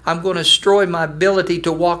have. I'm going to destroy my ability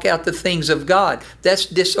to walk out the things of God. That's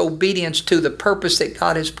disobedience to the purpose that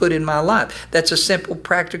God has put in my life. That's a simple,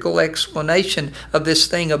 practical explanation of this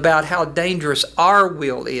thing about how dangerous our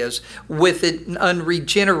will is with it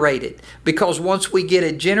unregenerated. Because once we get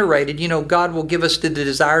it generated, God will give us the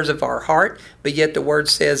desires of our heart, but yet the Word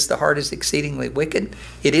says the heart is exceedingly wicked.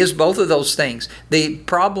 It is both of those things. The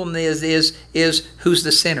problem is who's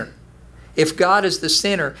the sinner? If God is the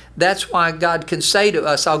sinner, that's why God can say to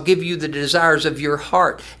us, I'll give you the desires of your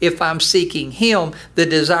heart. If I'm seeking Him, the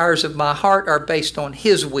desires of my heart are based on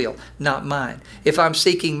His will, not mine. If I'm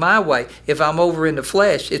seeking my way, if I'm over in the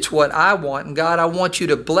flesh, it's what I want. And God, I want you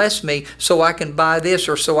to bless me so I can buy this,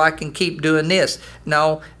 or so I can keep doing this.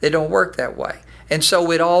 No, they don't work that way. And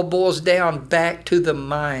so it all boils down back to the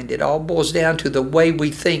mind. It all boils down to the way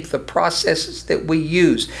we think, the processes that we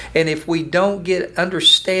use. And if we don't get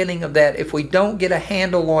understanding of that, if we don't get a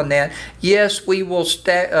handle on that, yes, we will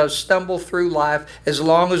stumble through life as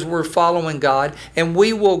long as we're following God, and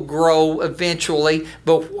we will grow eventually.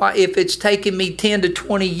 But if it's taken me 10 to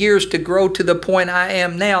 20 years to grow to the point I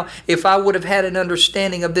am now, if I would have had an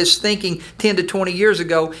understanding of this thinking 10 to 20 years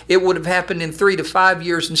ago, it would have happened in 3 to 5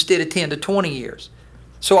 years instead of 10 to 20 years.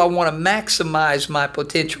 So I want to maximize my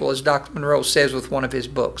potential, as Dr. Monroe says with one of his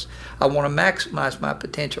books. I want to maximize my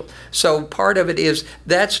potential. So part of it is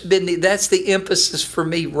that's the emphasis for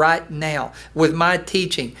me right now with my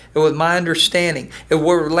teaching and with my understanding and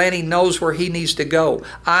where Lanny knows where he needs to go.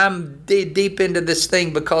 I'm deep into this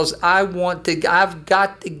thing because I've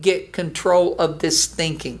got to get control of this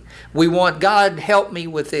thinking. We want God help me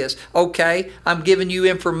with this. Okay, I'm giving you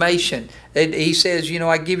information. He says,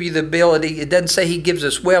 I give you the ability. It doesn't say he gives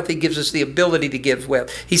us wealth. He gives us the ability to give wealth.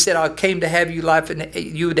 He said, I came to have you life, and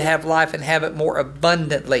you would have life and have it more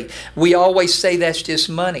abundantly. We always say that's just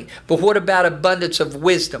money. But what about abundance of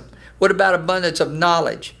wisdom? What about abundance of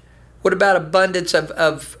knowledge? What about abundance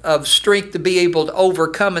of strength to be able to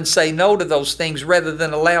overcome and say no to those things rather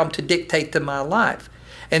than allow them to dictate to my life?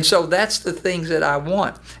 And so that's the things that I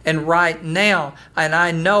want. And right now, and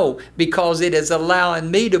I know because it is allowing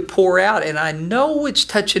me to pour out, and I know it's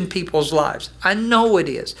touching people's lives. I know it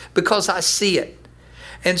is because I see it.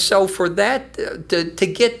 And so for that, to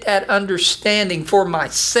get that understanding for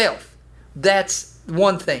myself, that's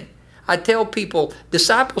one thing. I tell people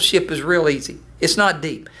discipleship is real easy. It's not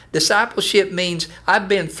deep. Discipleship means I've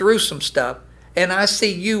been through some stuff and I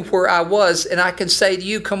see you where I was, and I can say to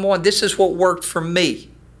you, come on, this is what worked for me.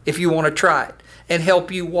 If you want to try it and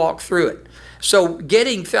help you walk through it. So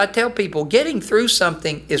I tell people, getting through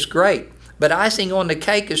something is great, but icing on the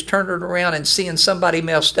cake is turning around and seeing somebody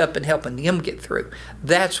messed up and helping them get through.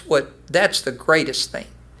 That's the greatest thing.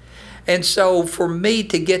 And so for me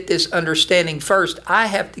to get this understanding first, I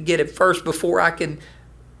have to get it first before I can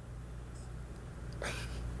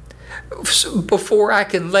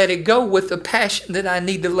let it go with the passion that I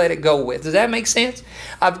need to let it go with. Does that make sense?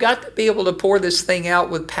 I've got to be able to pour this thing out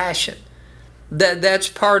with passion. That's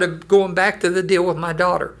part of going back to the deal with my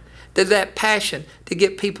daughter. That passion to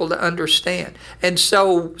get people to understand. And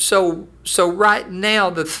so right now,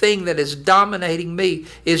 the thing that is dominating me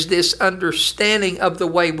is this understanding of the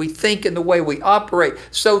way we think and the way we operate,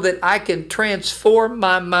 so that I can transform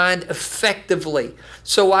my mind effectively,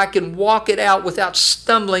 so I can walk it out without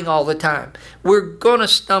stumbling all the time. We're going to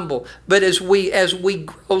stumble, but as we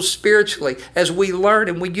grow spiritually, as we learn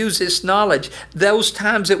and we use this knowledge, those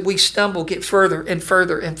times that we stumble get further and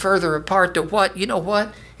further and further apart to what? You know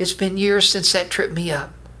what? It's been years since that tripped me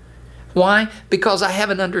up. Why? Because I have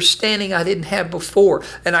an understanding I didn't have before.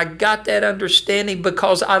 And I got that understanding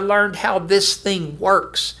because I learned how this thing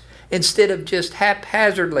works instead of just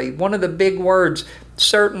haphazardly. One of the big words,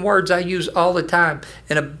 certain words I use all the time,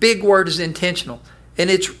 and a big word is intentional. And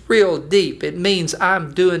it's real deep. It means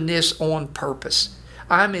I'm doing this on purpose.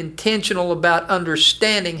 I'm intentional about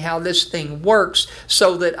understanding how this thing works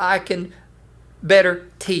so that I can better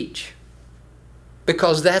teach.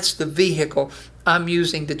 Because that's the vehicle I'm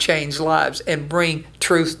using to change lives and bring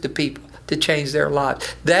truth to people, to change their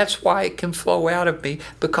lives. That's why it can flow out of me,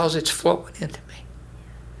 because it's flowing into me.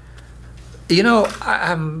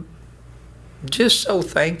 I'm just so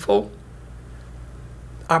thankful.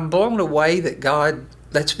 I'm blown away that God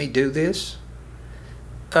lets me do this.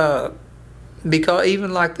 Because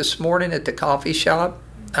even like this morning at the coffee shop,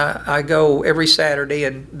 I go every Saturday,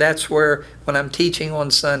 and that's where, when I'm teaching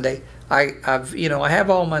on Sunday, I have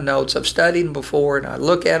all my notes. I've studied them before, and I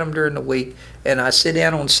look at them during the week, and I sit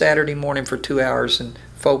down on Saturday morning for 2 hours and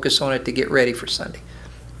focus on it to get ready for Sunday.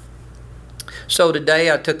 So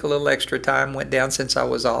today I took a little extra time, went down since I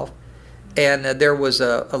was off, and there was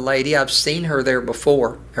a lady. I've seen her there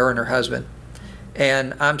before, her and her husband,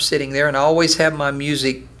 and I'm sitting there, and I always have my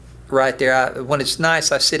music right there. When it's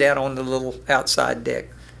nice, I sit out on the little outside deck,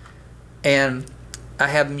 and I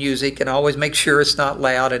have music, and I always make sure it's not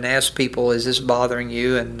loud and ask people, is this bothering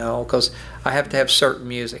you? And no, because I have to have certain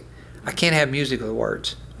music. I can't have music with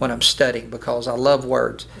words when I'm studying because I love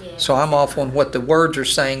words. Yeah. So I'm off on what the words are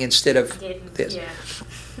saying instead of this. Yeah.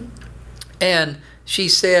 And she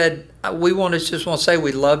said, we just want to say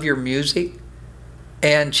we love your music.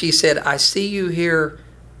 And she said, I see you here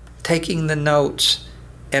taking the notes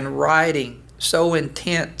and writing so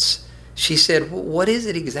intense. She said, what is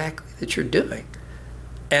it exactly that you're doing?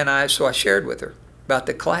 And so I shared with her about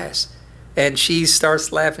the class. And she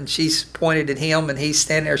starts laughing. She's pointed at him, and he's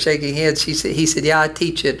standing there shaking his head. He said, yeah, I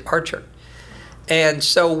teach at our church. And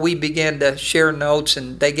so we began to share notes,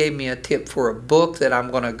 and they gave me a tip for a book that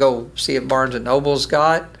I'm going to go see if Barnes & Noble's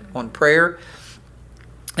got on prayer.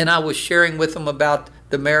 And I was sharing with them about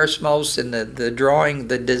the Marysmos and the drawing,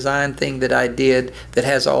 the design thing that I did that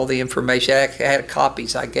has all the information. I had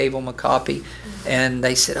copies. I gave them a copy, and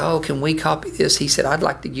they said, "Oh, can we copy this?" He said, "I'd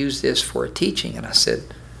like to use this for a teaching." And I said,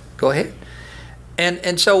 "Go ahead."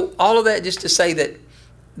 And so all of that just to say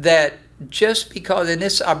that just because, and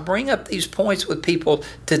this, I bring up these points with people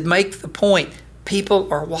to make the point, people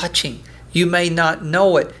are watching. You may not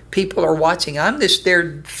know it. People are watching. I'm just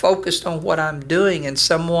there focused on what I'm doing, and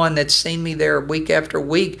someone that's seen me there week after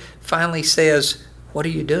week finally says, "What are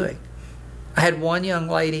you doing?" I had one young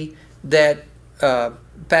lady that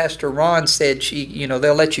Pastor Ron said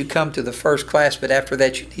they'll let you come to the first class, but after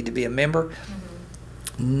that you need to be a member.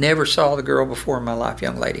 Never saw the girl before in my life,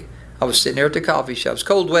 young lady. I was sitting there at the coffee shop. It's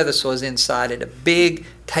cold weather, so I was inside at a big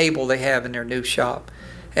table they have in their new shop.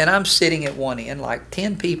 And I'm sitting at one end, like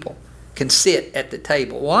 10 people can sit at the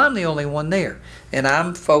table. Well, I'm the only one there. And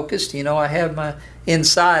I'm focused. I have my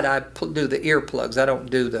inside, I do the earplugs. I don't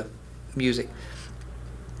do the music.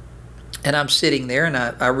 And I'm sitting there, and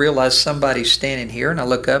I realize somebody's standing here, and I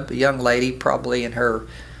look up, a young lady, probably in her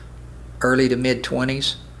early to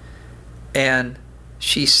mid-20s, and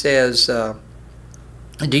she says,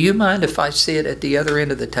 "Do you mind if I sit at the other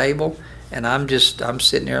end of the table?" And I'm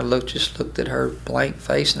sitting there and looked at her blank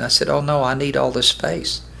face, and I said, "Oh no, I need all this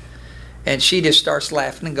space." And she just starts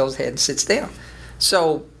laughing and goes ahead and sits down.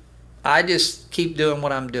 So I just keep doing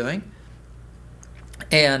what I'm doing.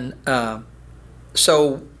 And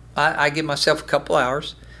so I give myself a couple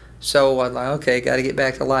hours. So I'm like, okay, got to get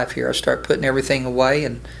back to life here. I start putting everything away,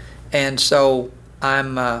 and so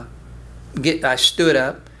I stood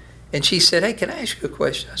up, and she said, "Hey, can I ask you a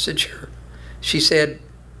question?" I said, "Sure." She said,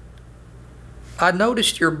 "I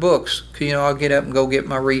noticed your books." I'll get up and go get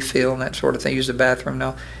my refill and that sort of thing, use the bathroom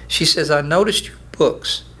now. She says, "I noticed your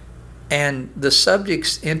books, and the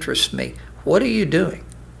subjects interest me. What are you doing?"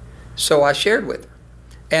 So I shared with her.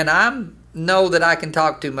 And I know that I can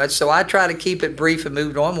talk too much, so I try to keep it brief and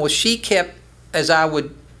moved on. Well, she kept, as I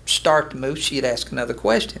would start to move, she'd ask another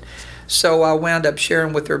question. So I wound up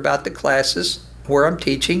sharing with her about the classes, where I'm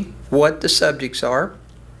teaching, what the subjects are.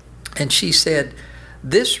 And she said,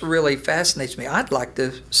 "This really fascinates me. I'd like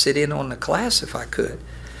to sit in on the class if I could."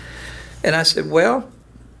 And I said, "Well,"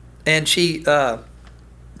 and she sat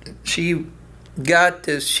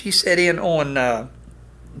in on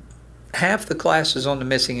half the classes on the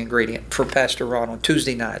missing ingredient for Pastor Ron on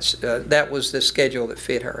Tuesday nights. That was the schedule that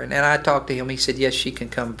fit her. And I talked to him. He said, yes, she can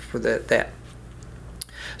come for that.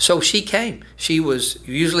 So she came. She was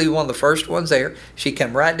usually one of the first ones there. She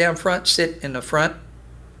came right down front, sit in the front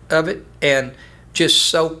of it, and just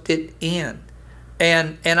soaked it in.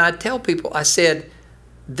 And I tell people, I said,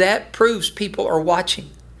 that proves people are watching.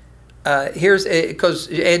 And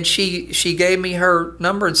she gave me her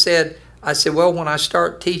number and said, I said, well, when I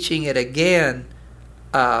start teaching it again,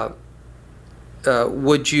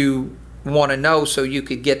 would you want to know so you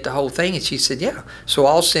could get the whole thing? And she said, yeah. So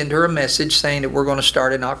I'll send her a message saying that we're going to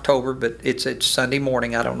start in October, but it's Sunday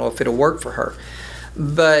morning. I don't know if it'll work for her.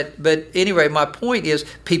 But anyway, my point is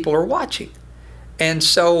people are watching. And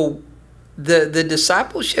so the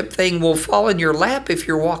discipleship thing will fall in your lap if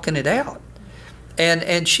you're walking it out.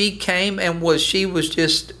 And she came and she was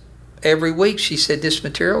just every week she said this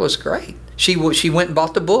material is great. She went and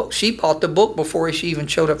bought the book. She bought the book before she even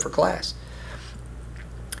showed up for class.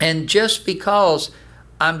 And just because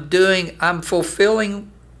I'm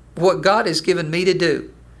fulfilling what God has given me to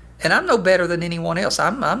do, and I'm no better than anyone else.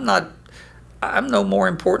 I'm no more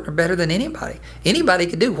important or better than anybody. Anybody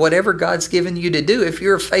can do whatever God's given you to do. If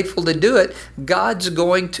you're faithful to do it, God's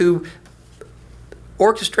going to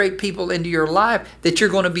orchestrate people into your life that you're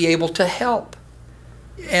going to be able to help.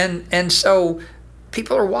 And so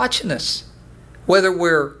people are watching us, whether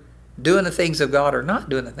we're doing the things of God or not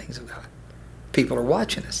doing the things of God. People are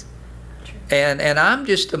watching us. And I'm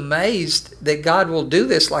just amazed that God will do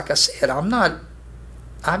this. Like I said,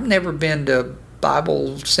 I've never been to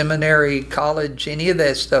Bible seminary, college, any of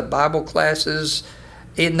that stuff, Bible classes,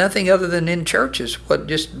 nothing other than in churches,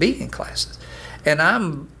 just being in classes. And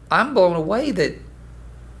I'm blown away that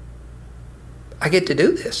I get to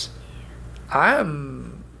do this.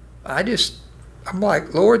 I'm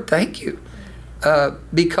like, Lord, thank you.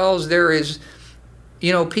 Because there is,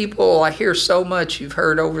 people, I hear so much, you've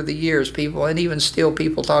heard over the years, people, and even still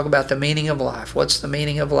people talk about the meaning of life. What's the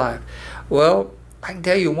meaning of life? Well, I can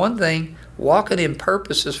tell you one thing, walking in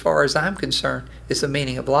purpose as far as I'm concerned is the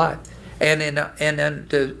meaning of life.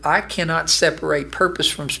 I cannot separate purpose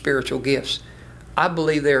from spiritual gifts. I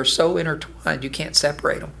believe they are so intertwined you can't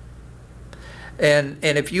separate them. And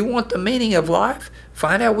if you want the meaning of life,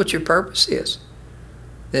 find out what your purpose is.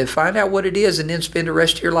 Then find out what it is, and then spend the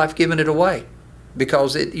rest of your life giving it away.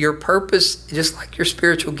 Because your purpose, just like your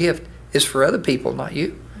spiritual gift, is for other people, not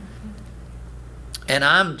you. And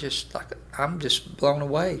I'm just blown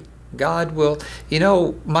away. God will,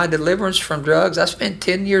 my deliverance from drugs, I spent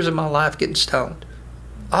 10 years of my life getting stoned.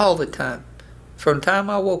 All the time. From the time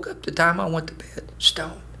I woke up to the time I went to bed,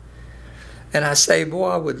 stoned. And I say, boy,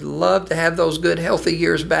 I would love to have those good, healthy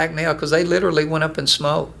years back now, because they literally went up in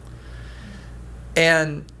smoke.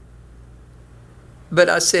 But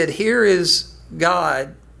I said, here is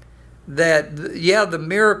God that, the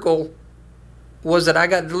miracle was that I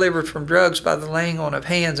got delivered from drugs by the laying on of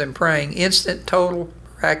hands and praying. Instant, total,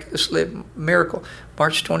 miraculous miracle.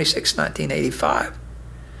 March 26, 1985.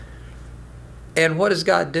 And what does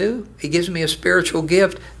God do? He gives me a spiritual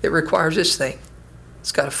gift that requires this thing.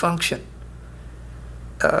 It's got to function.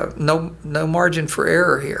 No margin for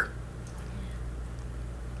error here.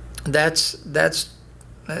 That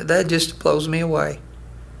just blows me away.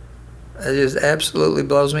 It just absolutely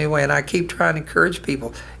blows me away. And I keep trying to encourage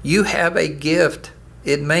people. You have a gift.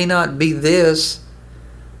 It may not be this.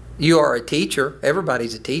 You are a teacher.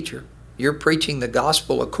 Everybody's a teacher. You're preaching the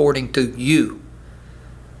gospel according to you.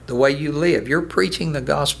 The way you live. You're preaching the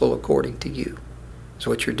gospel according to you. That's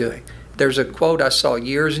what you're doing. There's a quote I saw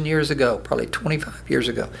years and years ago, probably 25 years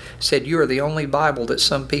ago. It said, you are the only Bible that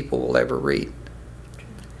some people will ever read.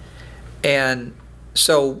 And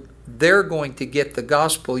so they're going to get the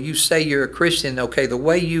gospel. You say you're a Christian, okay, the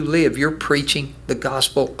way you live, you're preaching the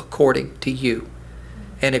gospel according to you.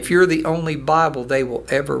 And if you're the only Bible they will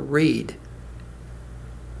ever read,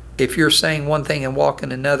 if you're saying one thing and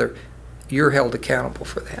walking another, you're held accountable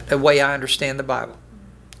for that. The way I understand the Bible,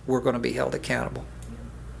 we're going to be held accountable.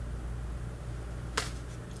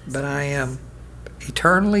 But I am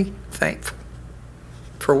eternally thankful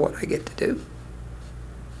for what I get to do.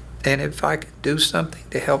 And if I could do something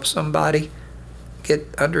to help somebody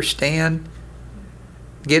understand,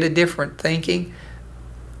 get a different thinking.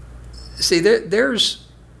 See,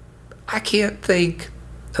 I can't think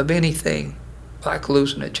of anything like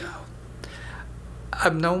losing a child.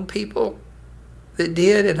 I've known people that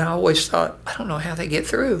did, and I always thought, I don't know how they get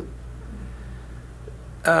through.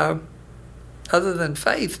 Other than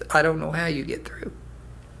faith, I don't know how you get through.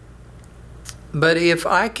 But if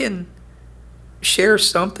I can share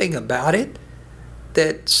something about it,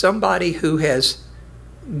 that somebody who has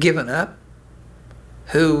given up,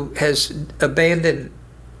 who has abandoned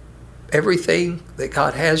everything that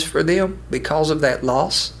God has for them because of that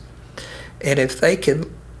loss, and if they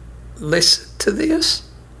can listen to this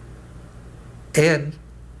and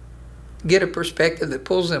get a perspective that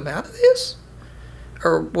pulls them out of this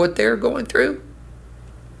or what they're going through,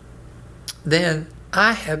 then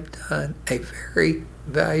I have done a very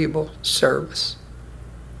valuable service.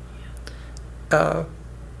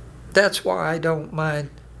 That's why I don't mind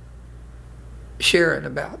sharing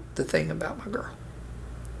about the thing about my girl,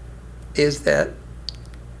 is that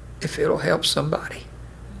if it'll help somebody,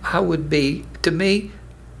 I would be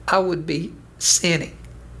sinning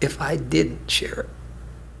if I didn't share it.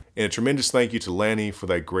 And a tremendous thank you to Lanny for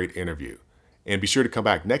that great interview. And be sure to come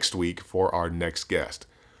back next week for our next guest.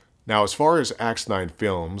 Now, as far as Acts 9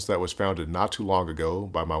 Films, that was founded not too long ago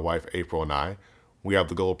by my wife April and I, we have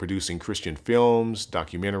the goal of producing Christian films,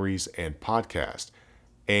 documentaries, and podcasts.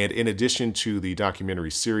 And in addition to the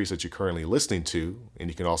documentary series that you're currently listening to, and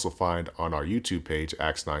you can also find on our YouTube page,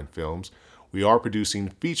 Acts 9 Films, we are producing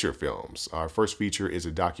feature films. Our first feature is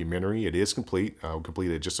a documentary. It is complete. We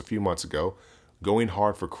completed it just a few months ago. Going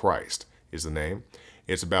Hard for Christ is the name.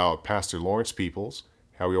 It's about Pastor Lawrence Peoples,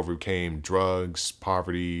 how he overcame drugs,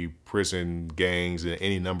 poverty, prison, gangs, and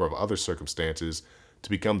any number of other circumstances to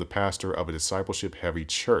become the pastor of a discipleship-heavy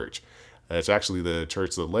church. It's actually the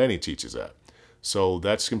church that Lanny teaches at. So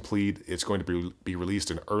that's complete. It's going to be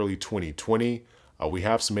released in early 2020. We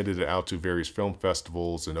have submitted it out to various film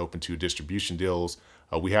festivals and open to distribution deals.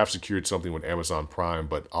 We have secured something with Amazon Prime,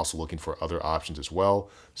 but also looking for other options as well.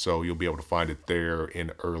 So you'll be able to find it there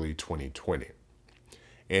in early 2020.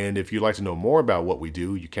 And if you'd like to know more about what we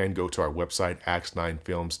do, you can go to our website,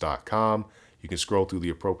 acts9films.com. You can scroll through the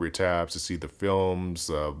appropriate tabs to see the films.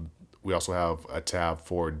 We also have a tab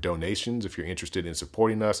for donations if you're interested in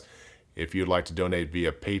supporting us. If you'd like to donate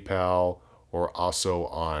via PayPal or also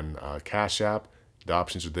on Cash App, the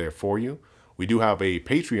options are there for you. We do have a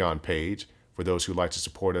Patreon page for those who'd like to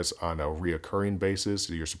support us on a reoccurring basis.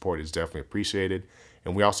 Your support is definitely appreciated.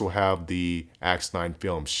 And we also have the Acts 9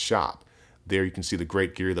 Films shop. There you can see the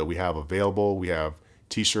great gear that we have available. We have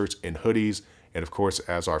t-shirts and hoodies, And of course,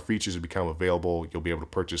 as our features become available, you'll be able to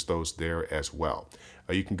purchase those there as well.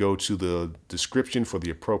 You can go to the description for the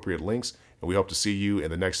appropriate links, and we hope to see you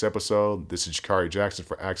in the next episode. This is Jakari Jackson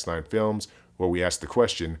for Acts 9 Films, where we ask the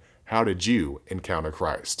question, how did you encounter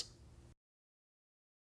Christ?